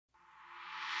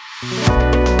In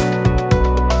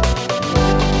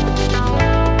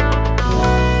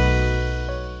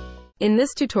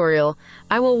this tutorial,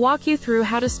 I will walk you through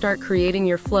how to start creating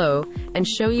your flow and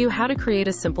show you how to create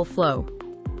a simple flow.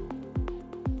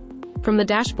 From the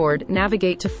dashboard,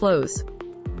 navigate to Flows.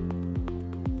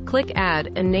 Click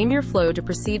Add and name your flow to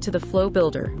proceed to the Flow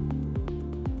Builder.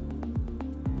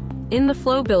 In the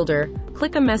Flow Builder,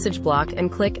 click a message block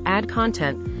and click Add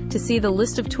Content to see the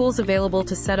list of tools available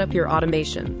to set up your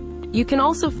automation. You can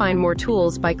also find more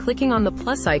tools by clicking on the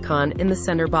plus icon in the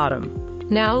center bottom.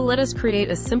 Now let us create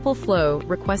a simple flow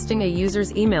requesting a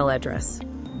user's email address.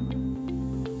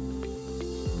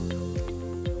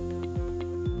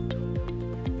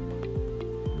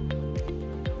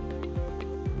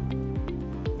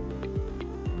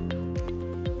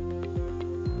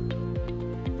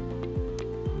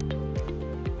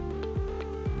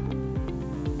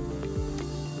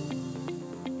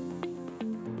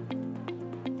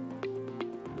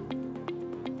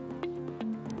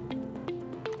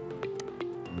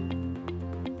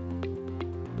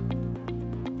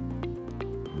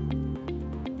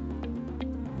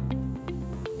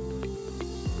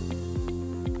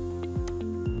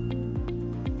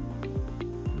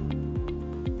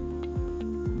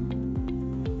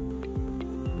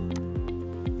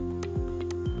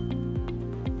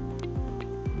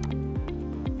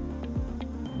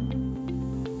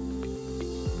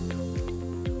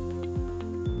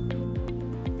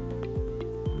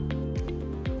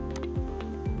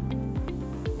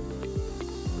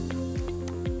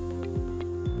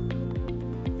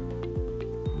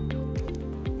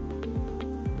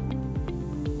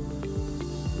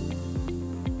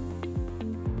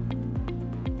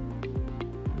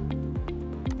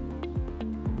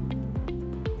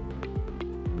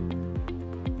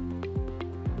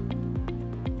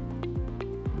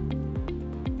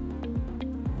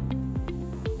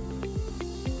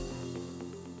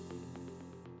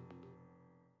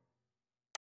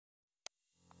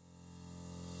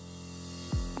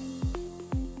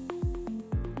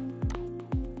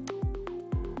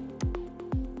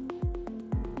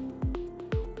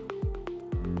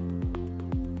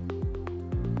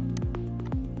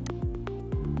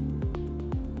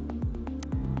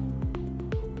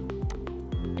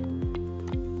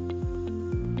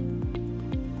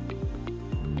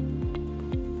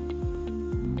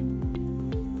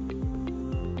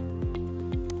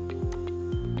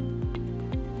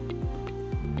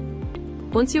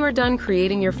 Once you are done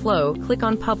creating your flow, click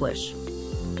on Publish.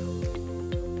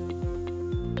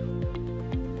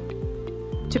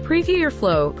 To preview your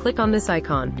flow, click on this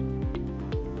icon.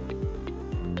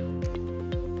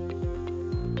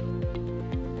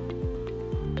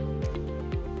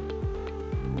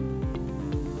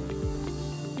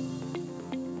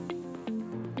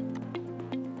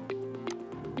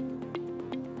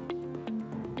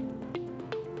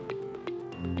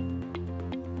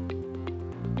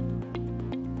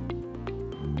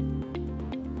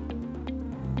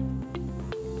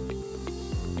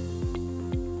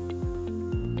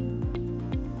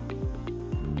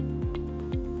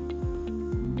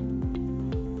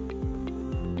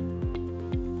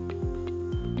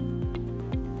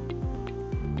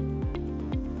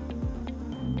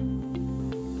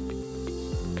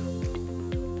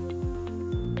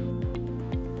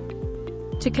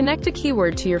 To connect a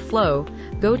keyword to your flow,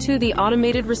 go to the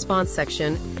Automated Response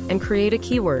section and create a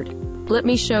keyword. Let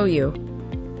me show you.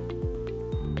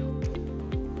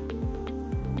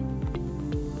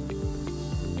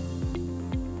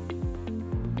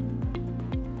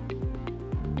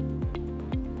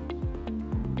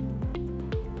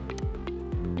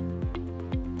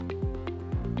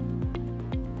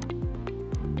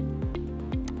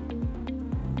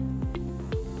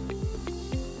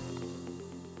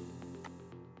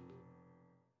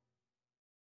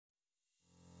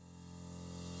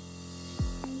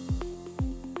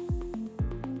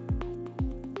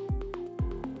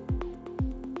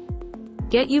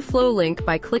 Get your flow link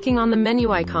by clicking on the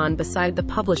menu icon beside the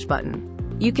Publish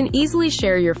button. You can easily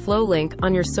share your flow link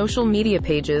on your social media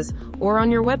pages or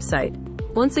on your website.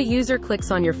 Once a user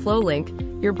clicks on your flow link,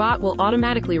 your bot will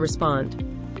automatically respond.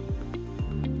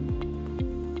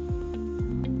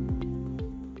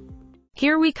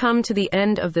 Here we come to the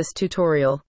end of this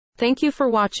tutorial. Thank you for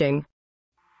watching.